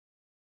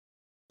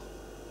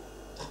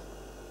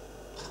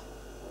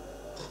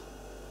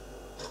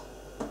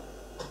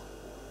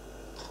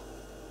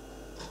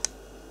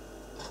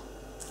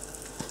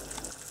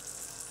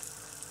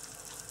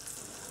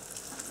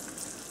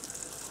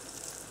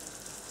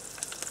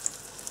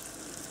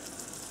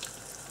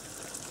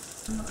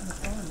not in the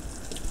phone.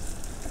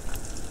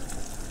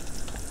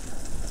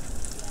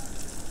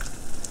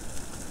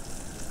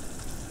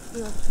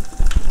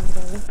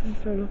 I'm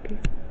so lucky.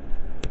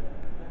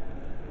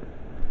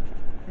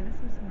 Yeah, this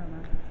is some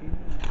romantic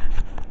funeral.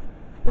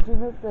 Did you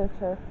move the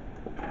chair?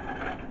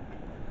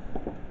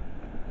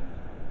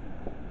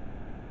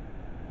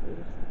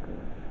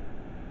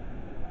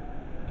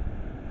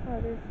 Oh,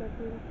 it is so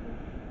beautiful.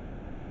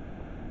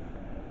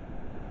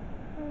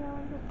 I know,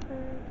 I'm just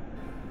bird.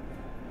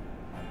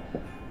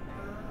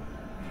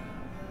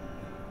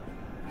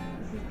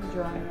 This is the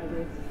drawing I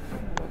did. I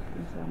love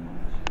them so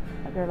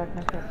much. They're like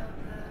my favorite.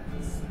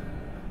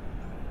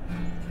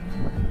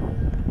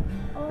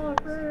 Oh, a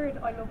bird!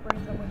 I love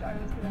birds so much. I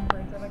always feel like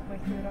birds are like my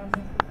spirit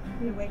animals.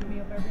 They wake me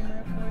up every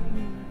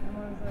morning. I'm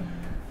always like,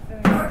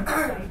 feeling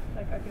safe.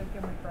 Like, I feel like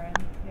they're my friend,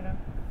 you know?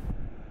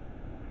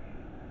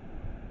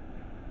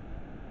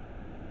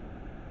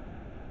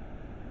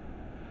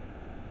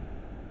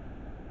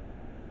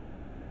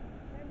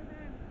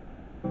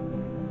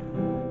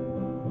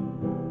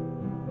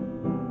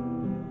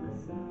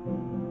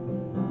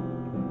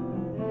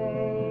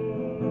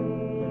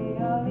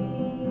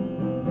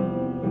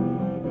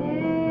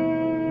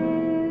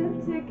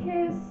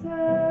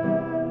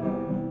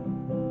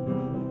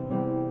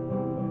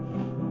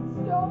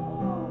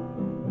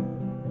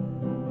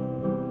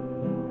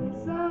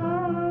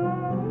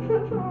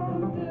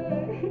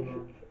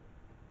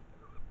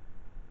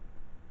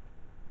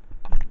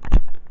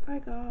 Bye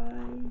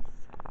guys.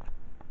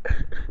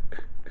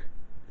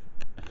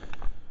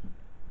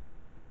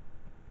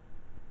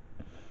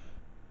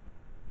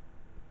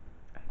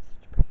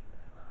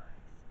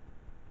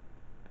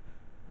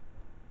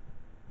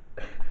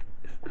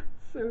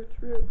 So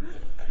true.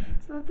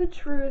 It's not the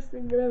truest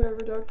thing that I've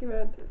ever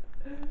documented.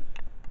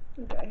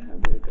 Okay,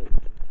 I'm gonna go. Okay.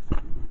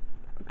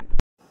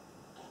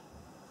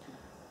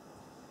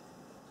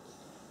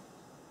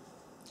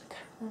 I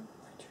can't remember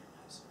my turn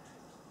last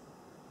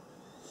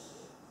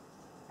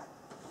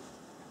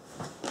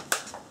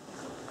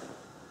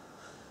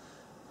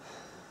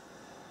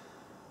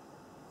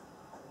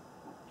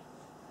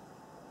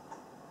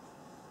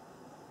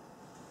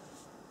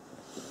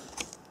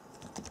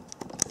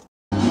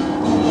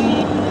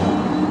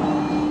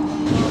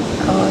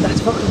Oh,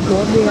 that's fucking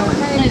good,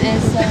 yeah. It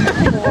is so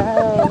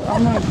wow. Oh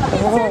my god.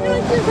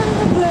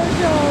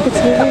 It's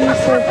really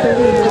so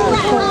pretty.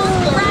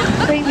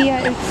 Wait,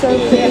 yeah, it's so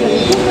pretty.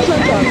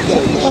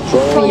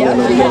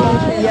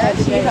 Yeah,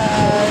 she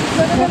has.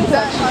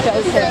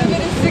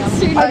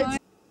 She does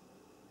it.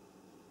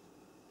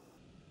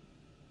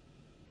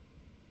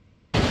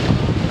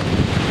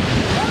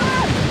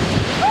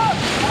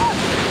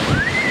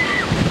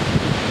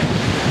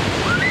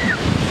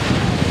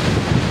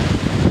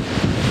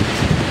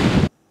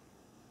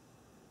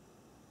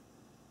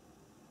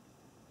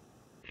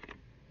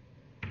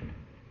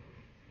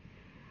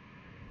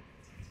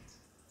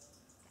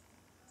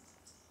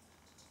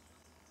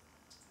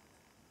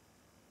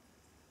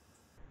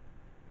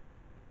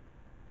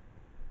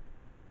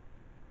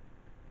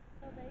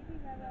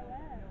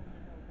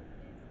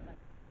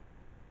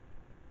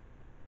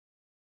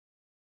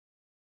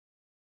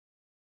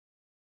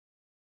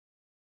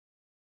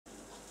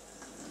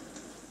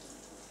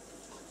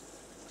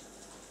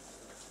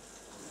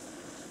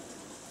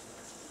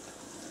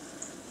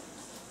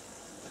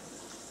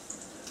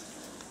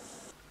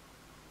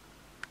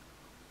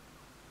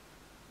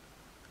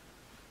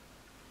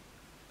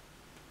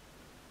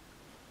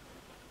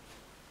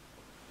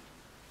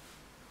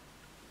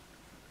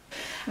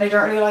 And I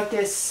don't really like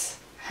this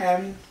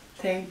hem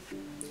thing.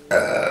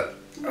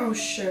 Oh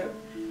shit.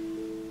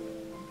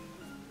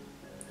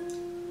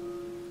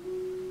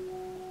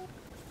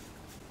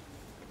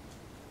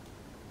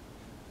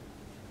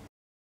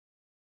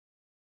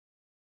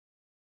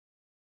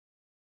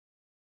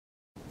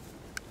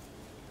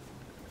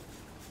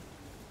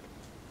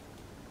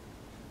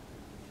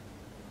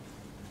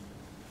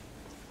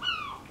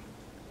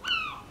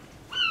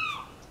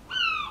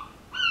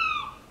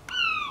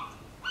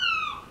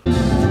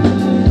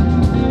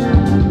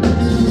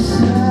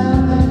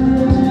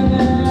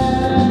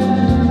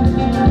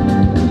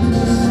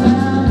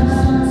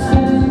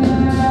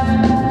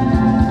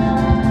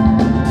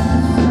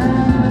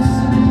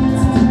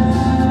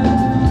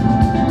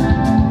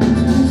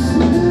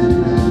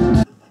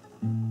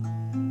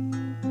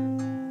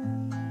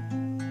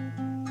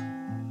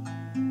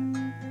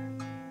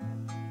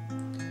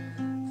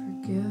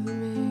 Forgive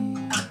me,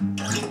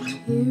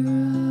 here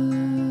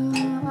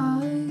I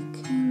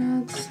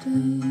cannot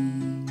stay.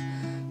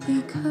 You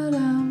cut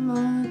out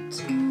my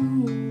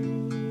tongue,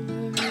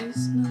 there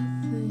is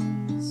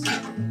nothing to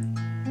say.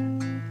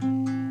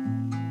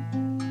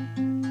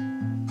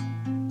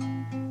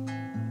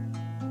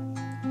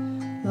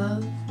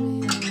 Love me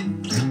or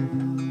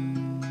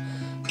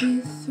he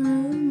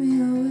threw me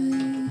away.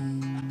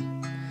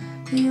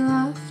 He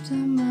laughed at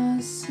my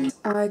sin.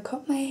 I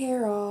cut my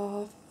hair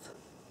off.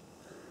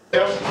 It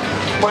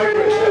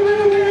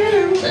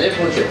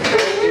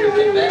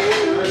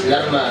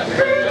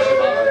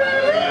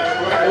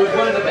was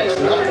one of the best.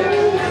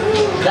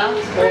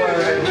 That's for...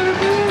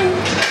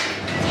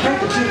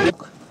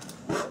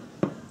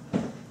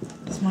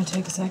 This might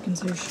take a second,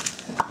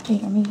 Sush. Hey,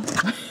 I mean,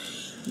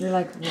 You're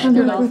like,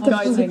 you're not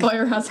guys, the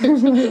fire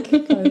hazard.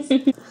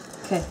 Okay.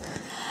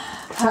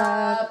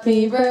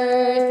 Happy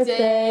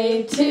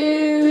birthday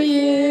to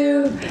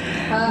you.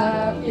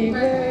 Happy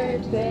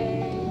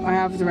birthday. I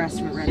have the rest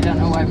of it ready. I don't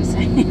know why I was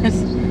saying it.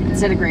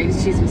 Instead of grated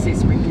cheese, we say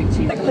sprinkling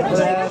cheese. Oh,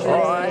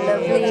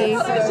 lovely.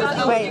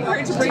 Wait,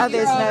 oh,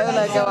 there's no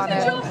logo on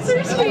it.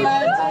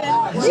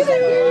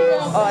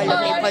 Oh, I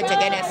love you, pint of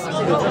Guinness. Oh,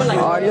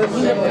 I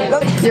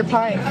love you. Your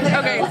pint.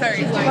 Okay,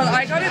 sorry. Well,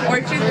 I got an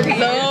orchard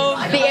pea.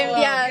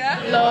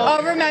 I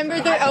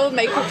remember the old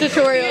makeup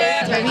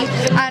tutorials,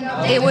 and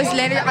it was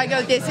literally, I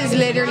go, this is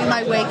literally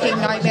my waking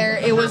nightmare.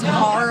 It was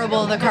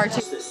horrible, the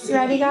cartoon. You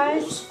ready,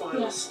 guys?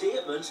 Final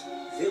statement,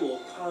 they will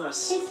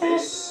pass.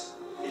 This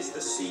is the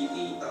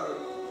CEO.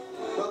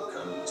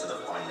 Welcome to the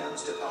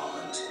finance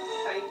department.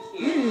 Thank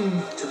you.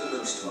 To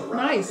boost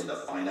morale in the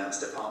finance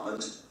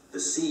department, the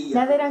CEO.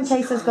 Now they don't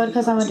taste as good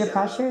because I'm under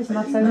pressure, isn't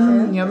that so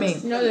true? Yummy.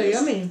 No, they're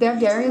yummy. They have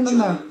dairy in them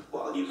though.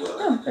 While you work.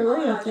 Oh, they're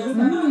Oreos.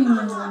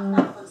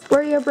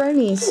 Oreo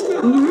brownies.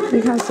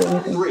 You can't see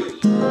anything. 3.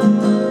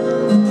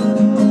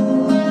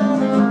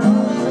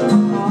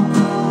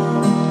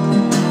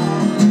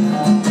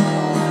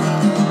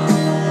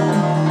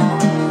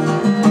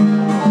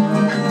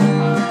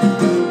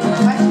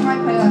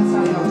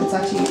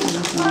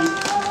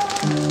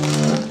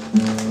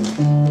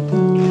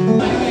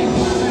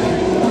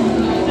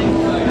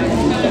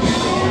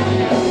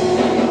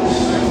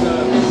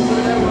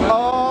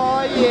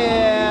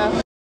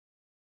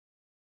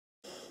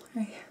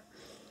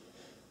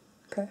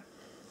 Okay.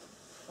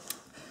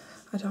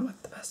 I don't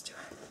look the best, do I?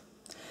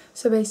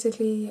 So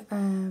basically,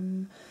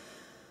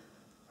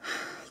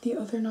 the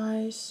other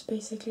night,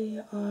 basically,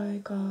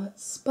 I got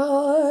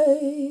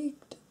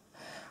spiked.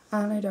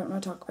 And I don't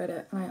want to talk about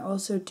it. And I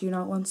also do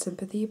not want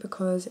sympathy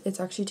because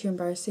it's actually too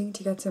embarrassing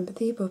to get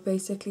sympathy. But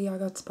basically I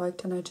got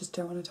spiked and I just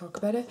don't want to talk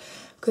about it.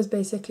 Because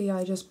basically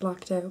I just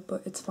blacked out,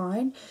 but it's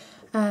fine.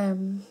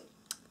 And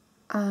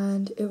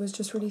it was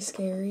just really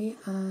scary.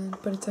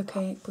 But it's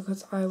okay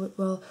because I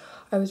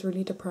was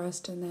really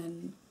depressed. And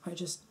then I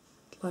just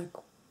like,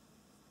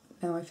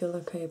 now I feel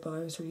okay, but I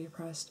was really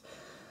depressed.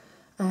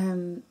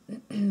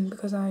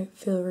 Because I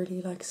feel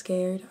really like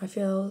scared. I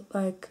feel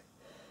like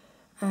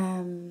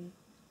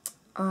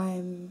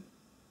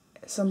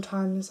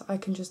sometimes I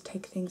can just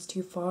take things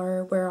too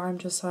far where I'm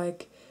just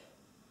like,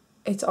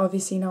 it's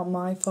obviously not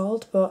my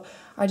fault, but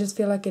I just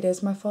feel like it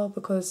is my fault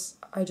because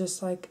I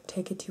just like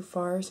take it too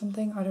far or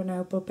something. I don't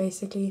know, but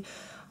basically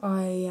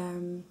I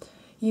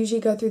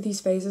usually go through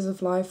these phases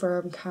of life where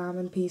I'm calm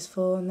and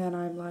peaceful, and then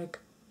I'm like,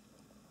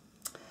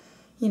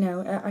 you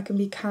know, I can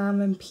be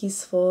calm and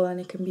peaceful, and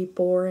it can be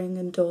boring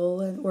and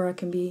dull, or I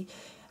can be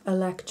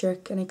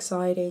electric and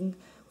exciting,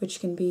 which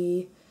can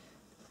be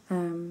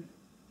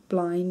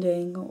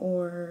blinding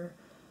or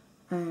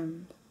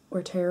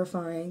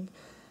terrifying,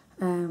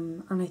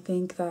 and I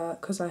think that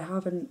because I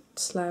haven't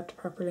slept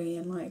properly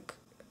in like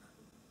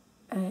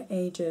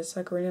ages,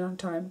 like a really long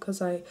time,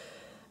 because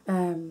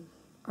I'm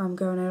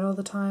going out all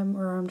the time,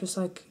 or I'm just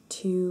like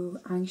too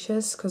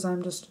anxious because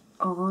I'm just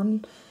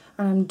on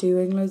and I'm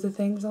doing loads of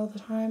things all the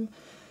time,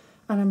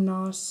 and I'm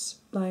not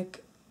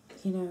like,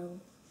 you know,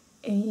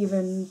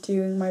 even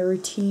doing my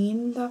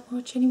routine that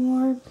much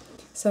anymore.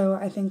 So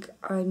I think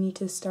I need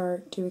to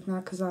start doing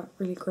that because that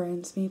really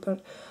grounds me.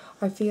 But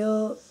I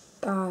feel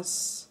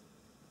that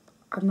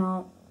I'm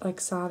not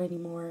like sad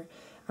anymore,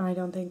 and I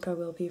don't think I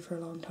will be for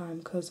a long time,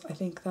 because I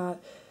think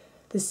that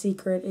the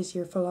secret is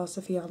your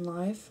philosophy on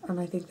life, and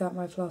I think that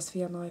my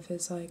philosophy on life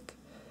is like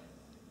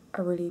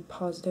a really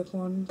positive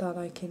one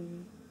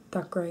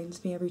that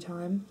grounds me every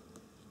time.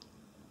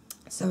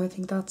 So I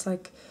think that's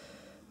like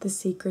the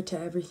secret to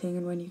everything.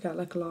 And when you get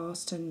like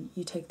lost and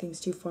you take things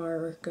too far,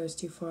 or it goes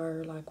too far,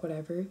 or like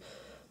whatever,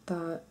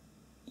 that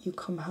you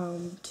come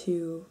home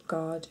to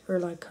God, or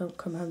like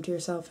come home to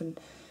yourself. And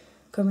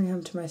coming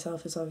home to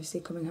myself is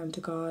obviously coming home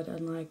to God.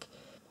 And like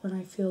when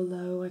I feel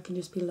low, I can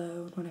just be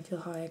low, and when I feel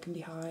high, I can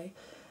be high.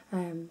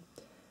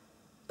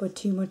 But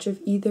too much of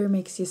either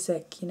makes you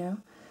sick, you know.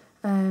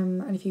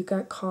 And if you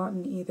get caught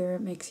in either,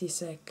 it makes you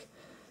sick.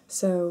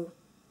 So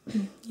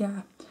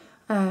yeah.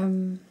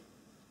 And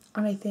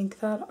I think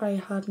that I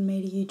hadn't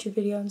made a YouTube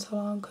video in so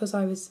long because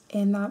I was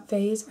in that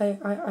phase.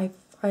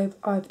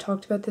 I've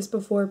talked about this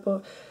before,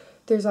 but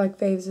there's like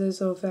phases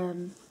of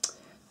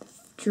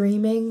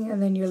dreaming, and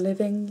then you're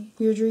living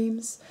your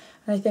dreams.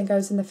 And I think I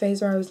was in the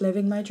phase where I was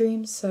living my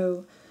dreams,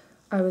 so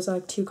I was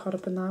like too caught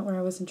up in that where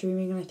I wasn't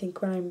dreaming. And I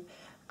think when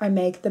I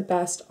make the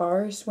best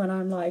art when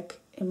I'm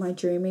like in my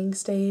dreaming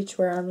stage,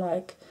 where I'm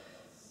like,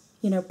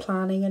 you know,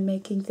 planning and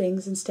making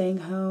things and staying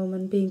home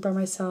and being by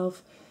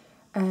myself.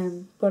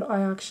 But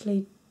I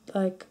actually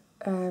like,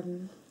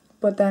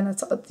 but then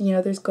it's, you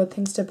know, there's good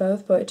things to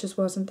both, but it just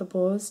wasn't the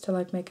buzz to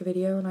like make a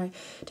video, and I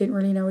didn't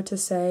really know what to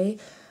say,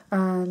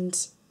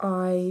 and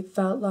I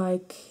felt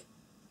like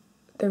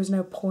there was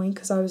no point,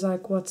 because I was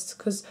like,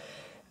 because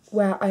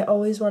where I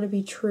always want to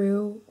be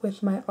true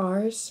with my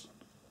art.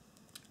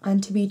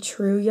 And to be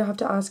true, you have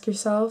to ask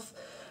yourself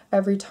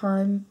every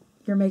time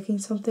you're making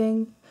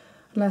something,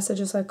 unless it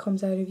just like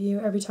comes out of you,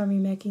 every time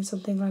you're making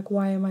something, like,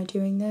 why am I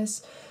doing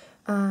this?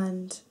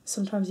 And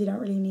sometimes you don't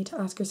really need to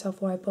ask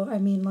yourself why, but I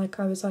mean, like,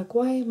 I was like,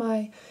 why am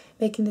I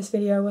making this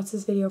video? What's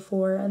this video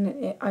for?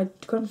 And I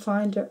couldn't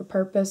find a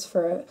purpose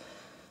for it.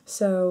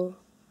 So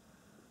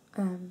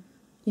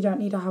you don't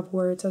need to have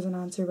words as an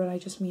answer, but I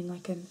just mean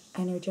like an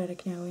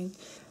energetic knowing.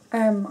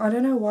 I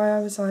don't know why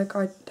I was like,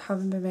 I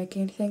haven't been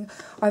making anything.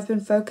 I've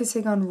been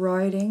focusing on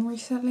writing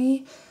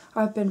recently.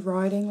 I've been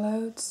writing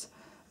loads.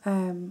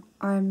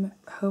 I'm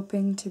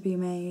hoping to be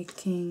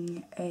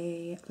making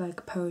a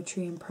like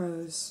poetry and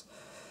prose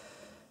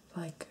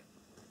like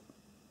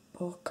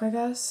book, I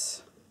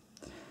guess.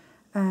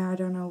 I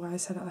don't know why I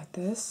said it like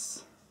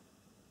this.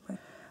 I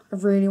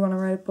really want to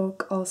write a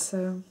book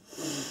also.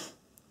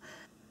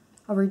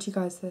 I'll read you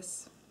guys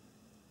this.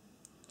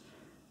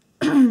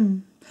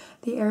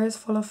 The air is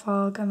full of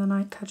fog and the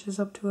night catches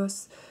up to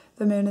us.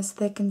 The moon is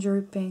thick and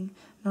drooping.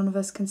 None of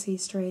us can see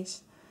straight.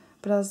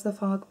 But as the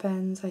fog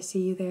bends, I see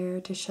you there,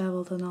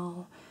 dishevelled and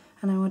all,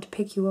 and I want to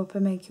pick you up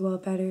and make you all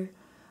better.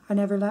 I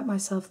never let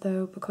myself,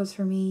 though, because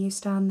for me you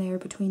stand there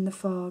between the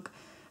fog,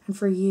 and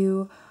for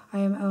you I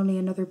am only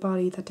another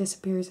body that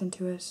disappears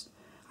into it.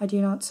 I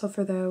do not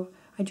suffer, though.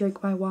 I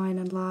drink my wine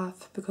and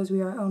laugh, because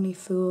we are only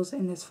fools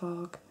in this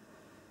fog.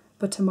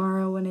 But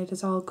tomorrow, when it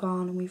is all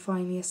gone and we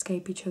finally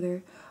escape each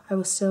other, I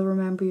will still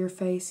remember your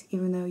face,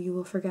 even though you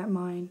will forget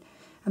mine,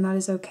 and that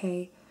is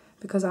okay,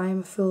 because I am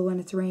a fool when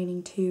it's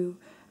raining too,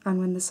 and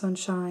when the sun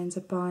shines,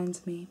 it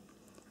binds me.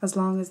 As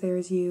long as there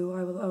is you,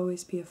 I will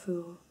always be a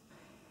fool.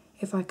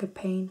 If I could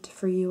paint,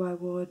 for you I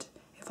would.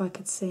 If I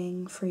could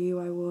sing, for you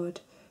I would.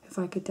 If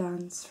I could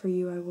dance, for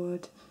you I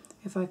would.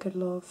 If I could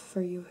love,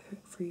 for you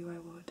I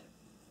would.